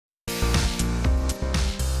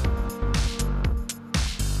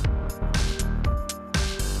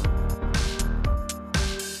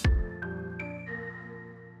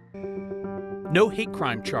No hate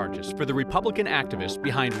crime charges for the Republican activists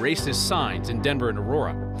behind racist signs in Denver and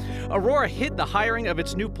Aurora. Aurora hid the hiring of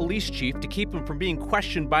its new police chief to keep him from being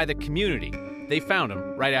questioned by the community. They found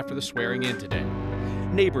him right after the swearing in today.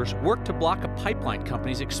 Neighbors worked to block a pipeline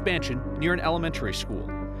company's expansion near an elementary school.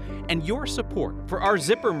 And your support for our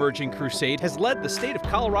zipper merging crusade has led the state of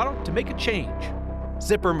Colorado to make a change.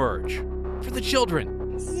 Zipper merge for the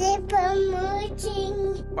children. Zipper merging.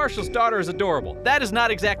 Marshall's daughter is adorable. That is not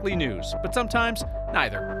exactly news, but sometimes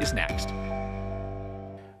neither is next.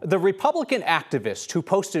 The Republican activist who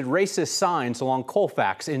posted racist signs along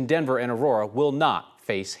Colfax in Denver and Aurora will not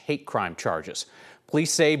face hate crime charges.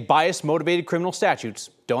 Police say bias-motivated criminal statutes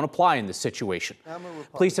don't apply in this situation.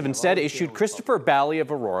 Police have instead issued Christopher Bally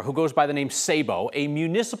of Aurora, who goes by the name Sabo, a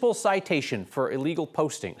municipal citation for illegal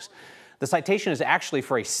postings. The citation is actually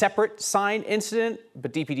for a separate sign incident,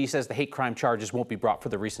 but DPD says the hate crime charges won't be brought for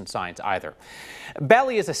the recent signs either.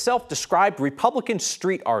 Bally is a self-described Republican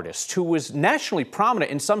street artist who was nationally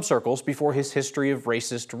prominent in some circles before his history of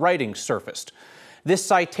racist writing surfaced. This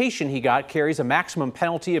citation he got carries a maximum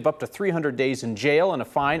penalty of up to 300 days in jail and a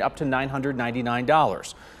fine up to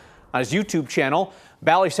 $999. On his YouTube channel,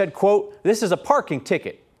 Bally said, quote, "This is a parking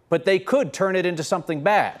ticket, but they could turn it into something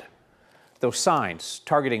bad." Those signs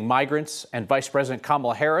targeting migrants and Vice President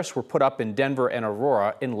Kamala Harris were put up in Denver and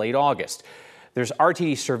Aurora in late August. There's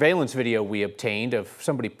RTD surveillance video we obtained of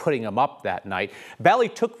somebody putting them up that night. Bally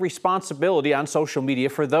took responsibility on social media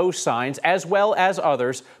for those signs, as well as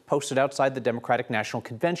others posted outside the Democratic National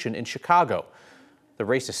Convention in Chicago. The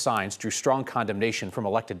racist signs drew strong condemnation from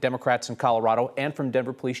elected Democrats in Colorado and from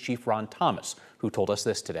Denver Police Chief Ron Thomas, who told us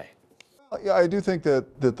this today. Yeah, I do think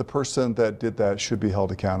that the person that did that should be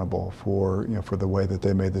held accountable for, for the way that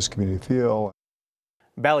they made this community feel.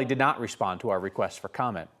 Bally did not respond to our request for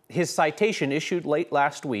comment. His citation, issued late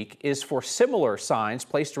last week, is for similar signs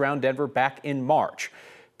placed around Denver back in March.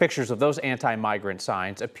 Pictures of those anti-migrant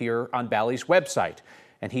signs appear on Bally's website,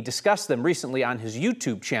 and he discussed them recently on his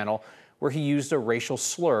YouTube channel, where he used a racial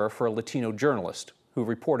slur for a Latino journalist who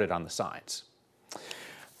reported on the signs.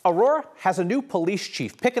 Aurora has a new police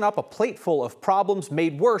chief picking up a plate full of problems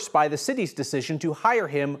made worse by the city's decision to hire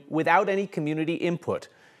him without any community input.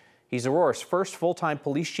 He's Aurora's first full-time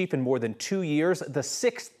police chief in more than 2 years, the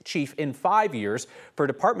 6th chief in 5 years for a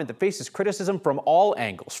department that faces criticism from all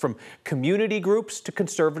angles, from community groups to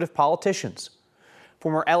conservative politicians.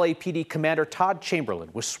 Former LAPD Commander Todd Chamberlain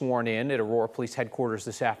was sworn in at Aurora Police Headquarters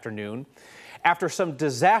this afternoon. After some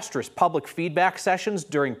disastrous public feedback sessions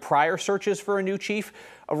during prior searches for a new chief,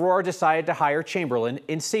 Aurora decided to hire Chamberlain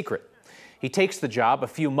in secret. He takes the job a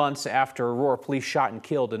few months after Aurora police shot and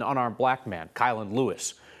killed an unarmed black man, Kylan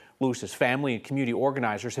Lewis. Lewis's family and community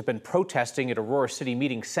organizers have been protesting at Aurora City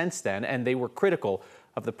meetings since then, and they were critical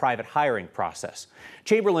of the private hiring process.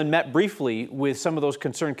 Chamberlain met briefly with some of those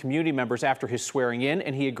concerned community members after his swearing in,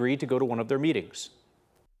 and he agreed to go to one of their meetings.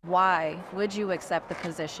 Why would you accept the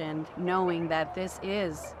position knowing that this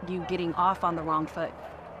is you getting off on the wrong foot?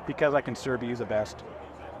 Because I can serve you the best.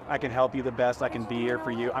 I can help you the best. I can be here for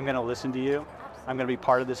you. I'm going to listen to you. I'm going to be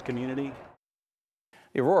part of this community.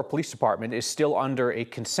 The Aurora Police Department is still under a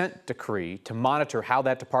consent decree to monitor how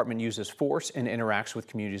that department uses force and interacts with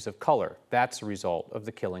communities of color. That's a result of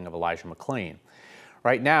the killing of Elijah McClain.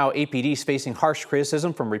 Right now, APD is facing harsh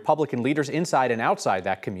criticism from Republican leaders inside and outside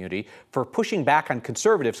that community for pushing back on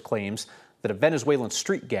conservatives' claims that a Venezuelan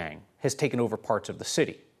street gang has taken over parts of the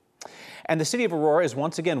city. And the city of Aurora is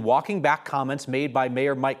once again walking back comments made by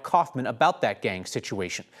Mayor Mike Kaufman about that gang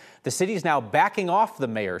situation. The city is now backing off the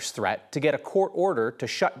mayor's threat to get a court order to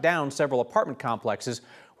shut down several apartment complexes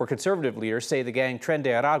where conservative leaders say the gang Tren de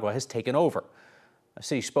Aragua has taken over. A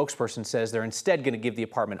city spokesperson says they're instead going to give the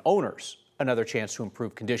apartment owners another chance to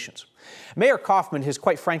improve conditions. Mayor Kaufman has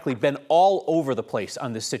quite frankly been all over the place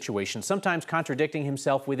on this situation, sometimes contradicting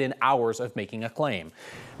himself within hours of making a claim.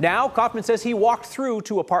 Now, Kaufman says he walked through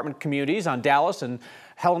 2 apartment communities on Dallas and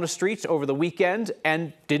Helena Streets over the weekend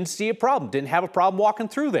and didn't see a problem, didn't have a problem walking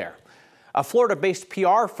through there. A Florida-based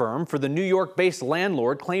PR firm for the New York-based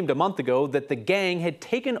landlord claimed a month ago that the gang had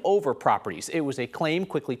taken over properties. It was a claim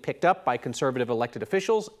quickly picked up by conservative elected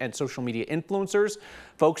officials and social media influencers.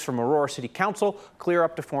 Folks from Aurora City Council clear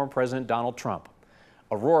up to former President Donald Trump.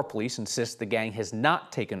 Aurora police insist the gang has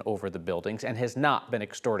not taken over the buildings and has not been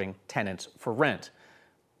extorting tenants for rent.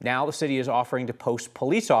 Now the city is offering to post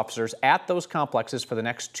police officers at those complexes for the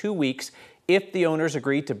next 2 weeks if the owners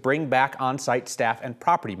agree to bring back on-site staff and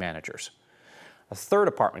property managers. A third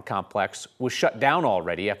apartment complex was shut down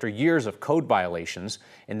already after years of code violations.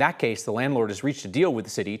 In that case, the landlord has reached a deal with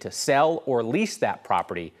the city to sell or lease that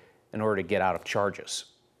property in order to get out of charges.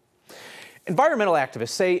 Environmental activists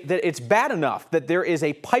say that it's bad enough that there is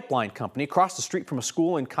a pipeline company across the street from a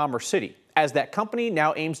school in Commerce City. As that company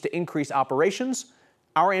now aims to increase operations,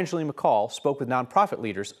 our Angeline McCall spoke with nonprofit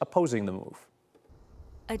leaders opposing the move.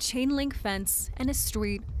 A chain link fence and a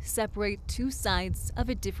street separate two sides of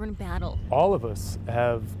a different battle. All of us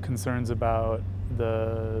have concerns about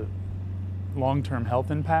the long-term health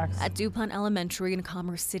impacts. At DuPont Elementary in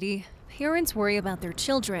Commerce City, parents worry about their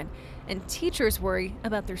children and teachers worry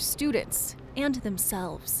about their students and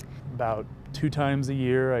themselves. About 2 times a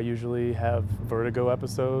year, I usually have vertigo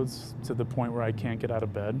episodes to the point where I can't get out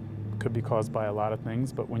of bed. Could be caused by a lot of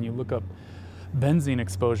things, but when you look up benzene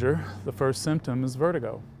exposure, the first symptom is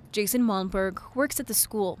vertigo. Jason Malmberg works at the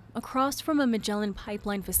school across from a Magellan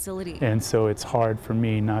pipeline facility. And so it's hard for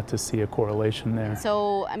me not to see a correlation there.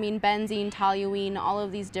 So, I mean, benzene, toluene, all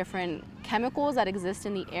of these different chemicals that exist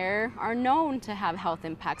in the air are known to have health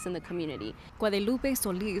impacts in the community. Guadalupe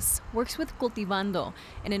Solis works with Cultivando,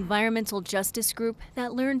 an environmental justice group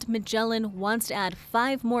that learned Magellan wants to add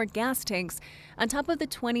 5 more gas tanks on top of the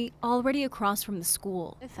 20 already across from the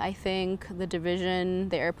school. I think the division,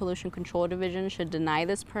 the Air Pollution Control Division, should deny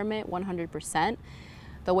this permit 100%.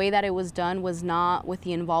 The way that it was done was not with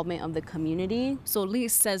the involvement of the community.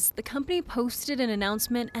 Solis says the company posted an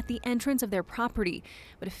announcement at the entrance of their property,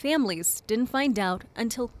 but families didn't find out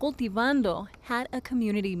until Cultivando had a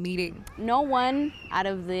community meeting. No one out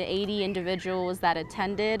of the 80 individuals that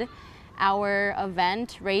attended our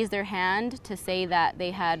event raised their hand to say that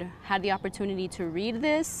they had had the opportunity to read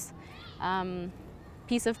this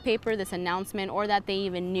piece of paper, this announcement, or that they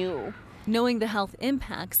even knew. Knowing the health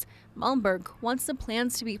impacts, Malmberg wants the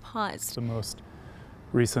plans to be paused. It's the most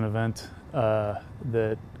recent event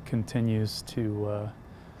that continues to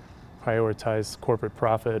prioritize corporate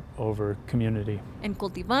profit over community. And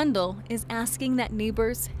Cultivando is asking that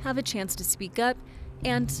neighbors have a chance to speak up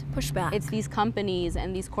and push back. It's these companies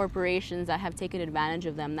and these corporations that have taken advantage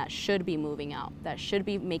of them that should be moving out, that should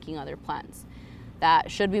be making other plans, that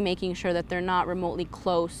should be making sure that they're not remotely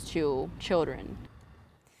close to children.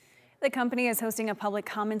 The company is hosting a public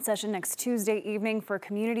comment session next Tuesday evening for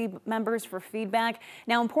community members for feedback.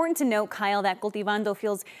 Now, important to note, Kyle, that Cultivando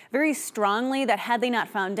feels very strongly that had they not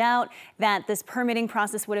found out that this permitting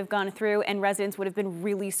process would have gone through and residents would have been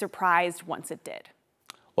really surprised once it did.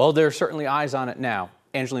 Well, there are certainly eyes on it now.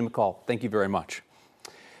 Angeline McCall, thank you very much.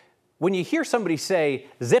 When you hear somebody say,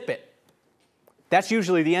 zip it, that's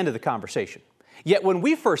usually the end of the conversation. Yet when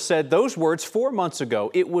we first said those words 4 months ago,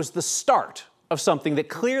 it was the start of something that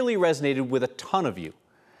clearly resonated with a ton of you.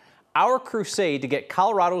 Our crusade to get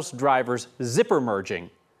Colorado's drivers zipper merging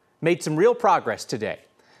made some real progress today.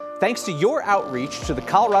 Thanks to your outreach to the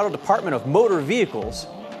Colorado Department of Motor Vehicles,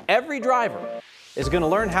 every driver is going to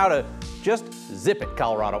learn how to just zip it,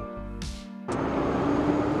 Colorado.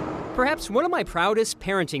 Perhaps one of my proudest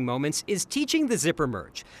parenting moments is teaching the zipper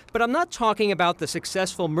merge. But I'm not talking about the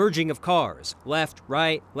successful merging of cars, left,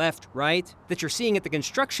 right, that you're seeing at the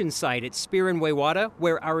construction site at Spear and Wayzata,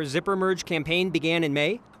 where our zipper merge campaign began in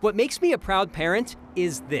May. What makes me a proud parent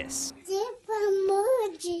is this. Zipper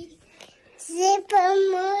merging. Zipper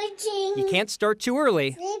merging. You can't start too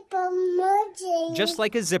early. Zipper merging. Just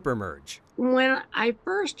like a zipper merge. When I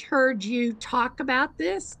first heard you talk about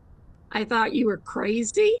this, I thought you were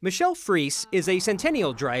crazy. Michelle Freese is a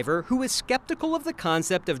Centennial driver who is skeptical of the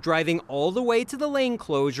concept of driving all the way to the lane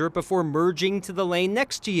closure before merging to the lane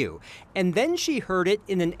next to you. And then she heard it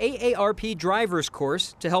in an AARP driver's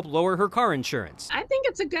course to help lower her car insurance. I think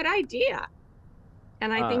it's a good idea.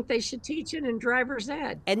 And I think they should teach it in driver's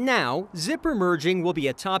ed. And now, zipper merging will be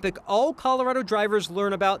a topic all Colorado drivers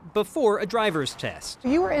learn about before a driver's test.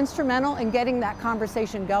 You were instrumental in getting that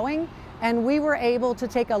conversation going, and we were able to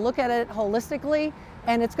take a look at it holistically,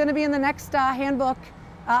 and it's going to be in the next handbook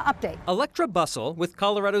update. Electra Bussell with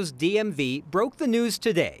Colorado's DMV broke the news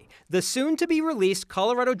today. The soon-to-be-released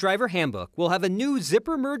Colorado Driver Handbook will have a new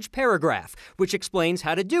zipper merge paragraph, which explains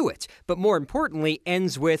how to do it, but more importantly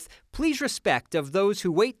ends with, please respect of those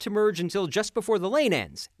who wait to merge until just before the lane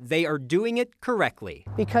ends. They are doing it correctly.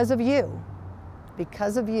 Because of you,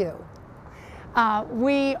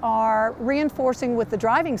 we are reinforcing with the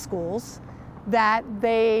driving schools that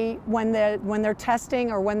they, when they're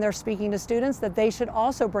testing or when they're speaking to students, that they should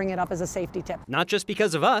also bring it up as a safety tip. Not just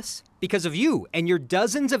because of us, because of you and your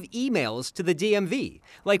dozens of emails to the DMV.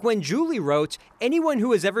 Like when Julie wrote, anyone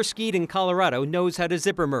who has ever skied in Colorado knows how to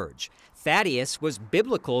zipper merge. Thaddeus was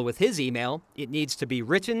biblical with his email, it needs to be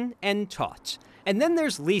written and taught. And then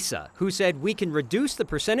there's Lisa, who said we can reduce the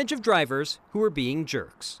percentage of drivers who are being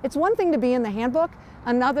jerks. It's one thing to be in the handbook,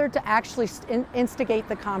 another to actually instigate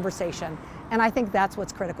the conversation. And I think that's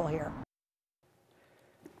what's critical here.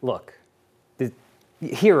 Look,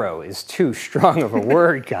 Hero is too strong of a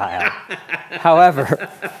word, Kyle. However,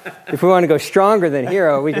 if we want to go stronger than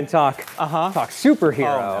hero, we can talk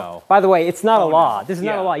superhero. Oh, no. By the way, it's not a law. No. This is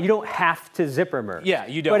not a law. You don't have to zipper merge. Yeah,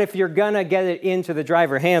 you don't. But if you're gonna get it into the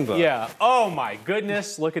driver handbook, Yeah. Oh my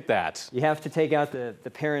goodness, look at that. you have to take out the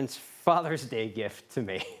parent's Father's Day gift to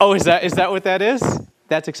me. Oh, is that what that is?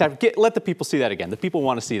 That's exciting. Let the people see that again. The people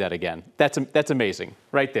want to see that again. That's amazing,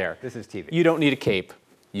 right there. This is TV. You don't need a cape.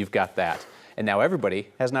 You've got that. And now everybody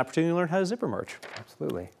has an opportunity to learn how to zipper merge.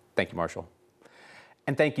 Absolutely. Thank you, Marshall.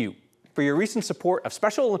 And thank you for your recent support of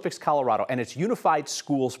Special Olympics Colorado and its Unified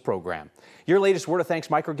Schools program. Your latest Word of Thanks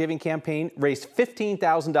microgiving campaign raised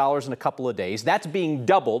 $15,000 in a couple of days. That's being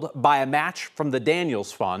doubled by a match from the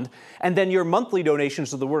Daniels Fund. And then your monthly donations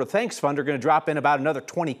to the Word of Thanks Fund are going to drop in about another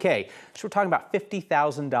 $20K. So we're talking about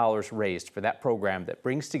 $50,000 raised for that program that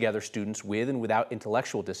brings together students with and without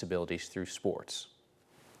intellectual disabilities through sports.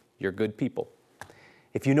 You're good people.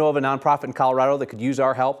 If you know of a nonprofit in Colorado that could use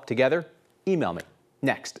our help together, email me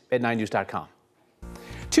next@9news.com.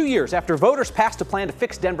 2 years after voters passed a plan to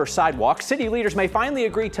fix Denver's sidewalks, city leaders may finally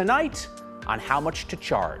agree tonight on how much to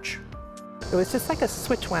charge. It was just like a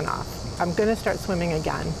switch went off. I'm going to start swimming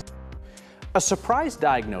again. A surprise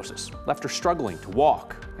diagnosis left her struggling to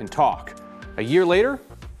walk and talk. A year later,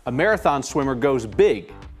 a marathon swimmer goes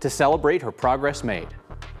big to celebrate her progress made.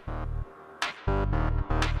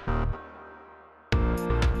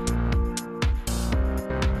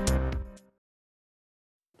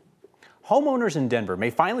 Homeowners in Denver may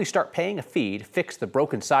finally start paying a fee to fix the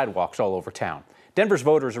broken sidewalks all over town. Denver's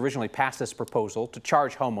voters originally passed this proposal to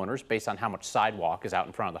charge homeowners based on how much sidewalk is out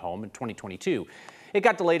in front of the home in 2022. It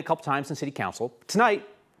got delayed a couple times in City Council. Tonight,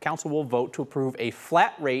 Council will vote to approve a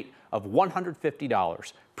flat rate of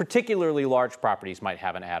 $150. Particularly large properties might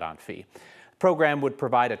have an add-on fee. The program would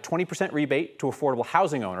provide a 20% rebate to affordable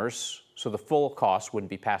housing owners, so the full cost wouldn't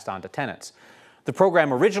be passed on to tenants. The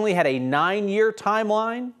program originally had a 9-year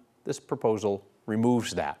timeline. This proposal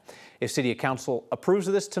removes that. If City Council approves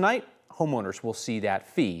of this tonight, homeowners will see that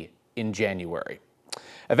fee in January.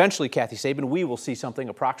 Eventually, Kathy Sabin, we will see something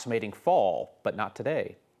approximating fall, but not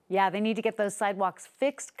today. Yeah, they need to get those sidewalks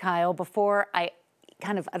fixed, Kyle, before I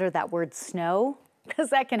kind of utter that word snow,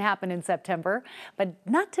 because that can happen in September, but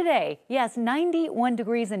not today. Yes, 91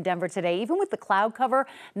 degrees in Denver today. Even with the cloud cover,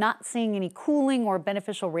 not seeing any cooling or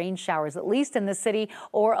beneficial rain showers, at least in the city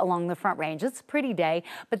or along the Front Range. It's a pretty day,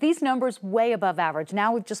 but these numbers way above average.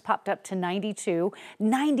 Now we've just popped up to 92,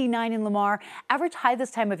 99 in Lamar. Average high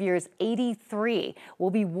this time of year is 83.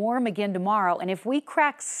 We'll be warm again tomorrow, and if we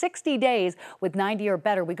crack 60 days with 90 or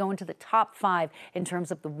better, we go into the top 5 in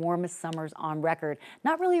terms of the warmest summers on record.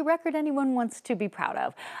 Not really a record anyone wants to be proud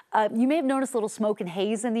of. You may have noticed a little smoke and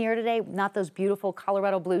haze in the air today, not those beautiful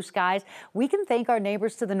Colorado blue skies. We can thank our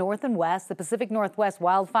neighbors to the north and west, the Pacific Northwest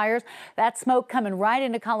wildfires. That smoke coming right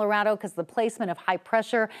into Colorado because of the placement of high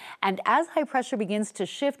pressure. And as high pressure begins to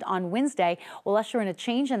shift on Wednesday, we'll usher in a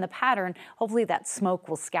change in the pattern. Hopefully that smoke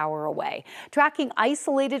will scour away. Tracking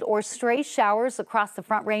isolated or stray showers across the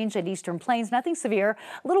Front Range and Eastern Plains. Nothing severe.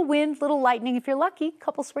 A little wind, little lightning. If you're lucky, a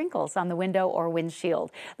couple sprinkles on the window or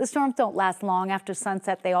windshield. The storms don't last long. After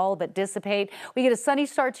sunset, they all but dissipate. We get a sunny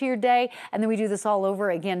start to your day, and then we do this all over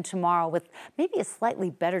again tomorrow with maybe a slightly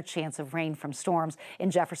better chance of rain from storms in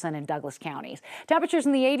Jefferson and Douglas counties. Temperatures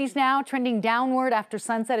in the 80s now, trending downward after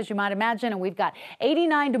sunset, as you might imagine, and we've got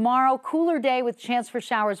 89 tomorrow, cooler day with chance for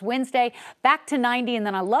showers Wednesday, back to 90, and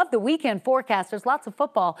then I love the weekend forecast. There's lots of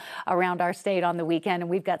football around our state on the weekend, and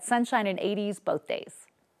we've got sunshine and 80s both days.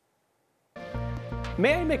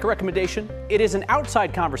 May I make a recommendation? It is an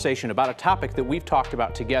outside conversation about a topic that we've talked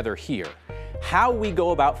about together here. How we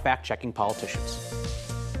go about fact-checking politicians.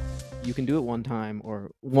 You can do it one time or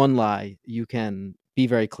one lie. You can be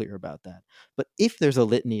very clear about that. But if there's a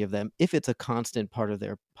litany of them, if it's a constant part of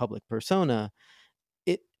their public persona,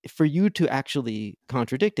 for you to actually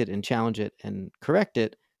contradict it and challenge it and correct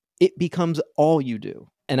it, it becomes all you do.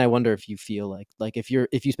 And I wonder if you feel like if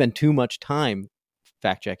you spend too much time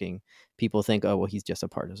fact-checking, people think, oh, well, he's just a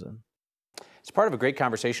partisan. It's part of a great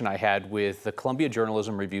conversation I had with the Columbia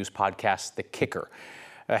Journalism Review's podcast, The Kicker.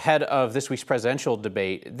 Ahead of this week's presidential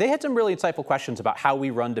debate, they had some really insightful questions about how we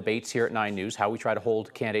run debates here at 9 News, how we try to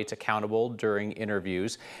hold candidates accountable during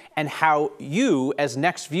interviews, and how you, as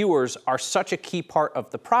Next viewers, are such a key part of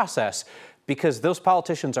the process because those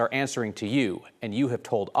politicians are answering to you, and you have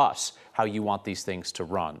told us how you want these things to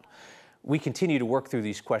run. We continue to work through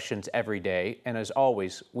these questions every day, and as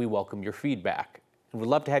always, we welcome your feedback. And we'd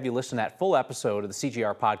love to have you listen to that full episode of the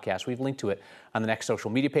CJR podcast. We've linked to it on the Next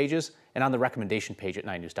social media pages and on the recommendation page at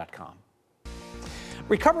 9news.com.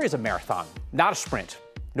 Recovery is a marathon, not a sprint.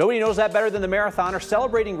 Nobody knows that better than the marathoner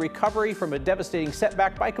celebrating recovery from a devastating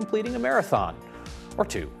setback by completing a marathon, or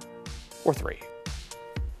 2, or 3.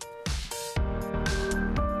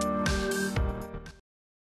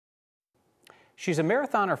 She's a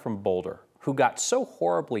marathoner from Boulder who got so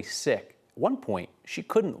horribly sick, at one point she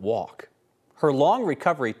couldn't walk. Her long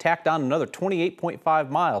recovery tacked on another 28.5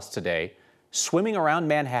 miles today, swimming around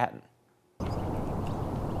Manhattan.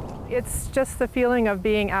 It's just the feeling of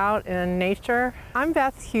being out in nature. I'm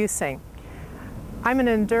Beth Husing. I'm an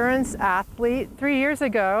endurance athlete. 3 years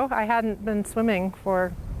ago, I hadn't been swimming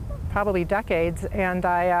for probably decades, and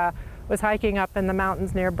I was hiking up in the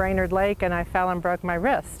mountains near Brainerd Lake, and I fell and broke my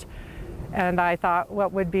wrist. And I thought,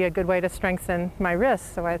 what would be a good way to strengthen my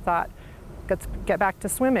wrist? So I thought, let's get back to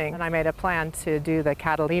swimming. And I made a plan to do the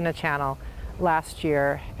Catalina Channel last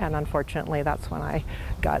year, and unfortunately, that's when I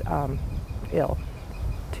got ill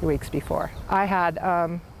 2 weeks before. I had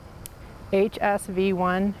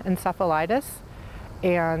HSV1 encephalitis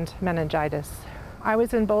and meningitis. I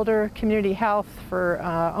was in Boulder Community Health for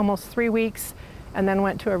almost 3 weeks and then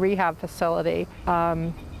went to a rehab facility.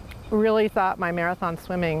 Really thought my marathon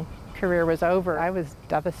swimming career was over. I was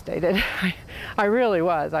devastated. I really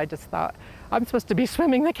was. I just thought, I'm supposed to be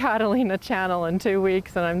swimming the Catalina Channel in 2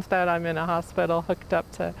 weeks, and instead I'm in a hospital hooked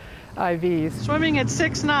up to IVs. Swimming at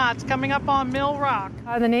 6 knots, coming up on Mill Rock.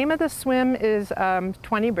 The name of the swim is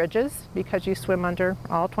 20 Bridges, because you swim under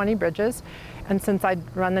all 20 bridges. And since I'd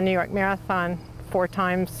run the New York Marathon 4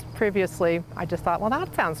 times previously, I just thought, well,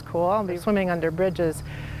 that sounds cool. I'll be swimming under bridges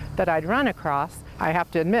that I'd run across. I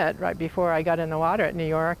have to admit, right before I got in the water at New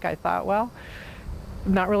York, I thought, well,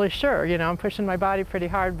 I'm not really sure. You know, I'm pushing my body pretty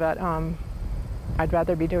hard, but I'd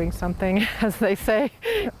rather be doing something, as they say.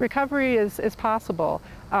 Recovery is possible,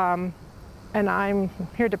 and I'm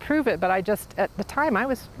here to prove it, but at the time, I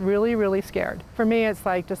was really, really scared. For me, it's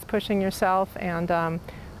like just pushing yourself, and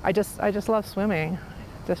I just love swimming.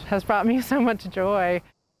 This has brought me so much joy.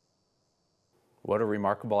 What a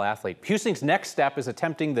remarkable athlete. Husing's next step is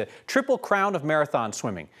attempting the Triple Crown of marathon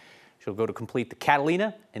swimming. She'll go to complete the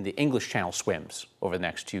Catalina and the English Channel swims over the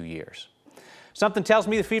next 2 years. Something tells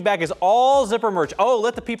me the feedback is all zipper merge. Oh,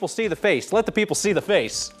 let the people see the face. Let the people see the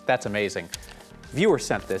face. That's amazing. Viewer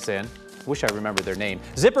sent this in. Wish I remembered their name.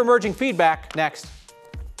 Zipper merging feedback next.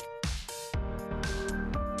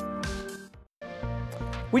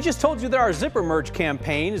 We just told you that our Zipper Merge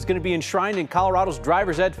campaign is going to be enshrined in Colorado's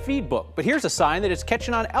Driver's Ed feed book, but here's a sign that it's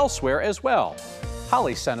catching on elsewhere as well.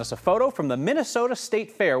 Holly sent us a photo from the Minnesota State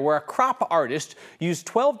Fair where a crop artist used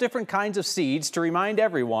 12 different kinds of seeds to remind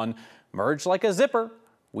everyone, merge like a zipper,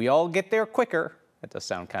 we all get there quicker. That does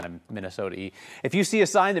sound kind of Minnesota-y. If you see a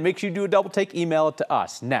sign that makes you do a double take, email it to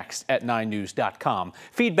us next at 9news.com.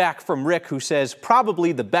 Feedback from Rick, who says,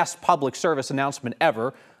 probably the best public service announcement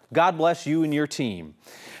ever. God bless you and your team.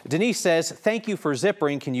 Denise says, thank you for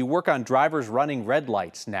zippering. Can you work on drivers running red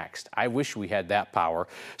lights next? I wish we had that power.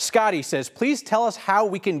 Scotty says, please tell us how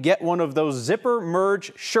we can get one of those Zipper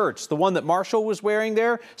Merge shirts. The one that Marshall was wearing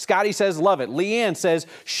there. Scotty says, love it. Leanne says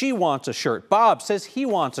she wants a shirt. Bob says he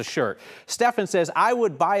wants a shirt. Stefan says, I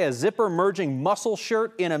would buy a zipper merging muscle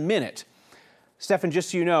shirt in a minute. Stefan, just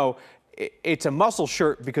so you know, it's a muscle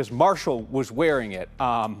shirt because Marshall was wearing it.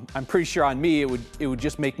 I'm pretty sure on me it would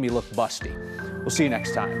just make me look busty. We'll see you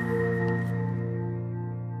next time.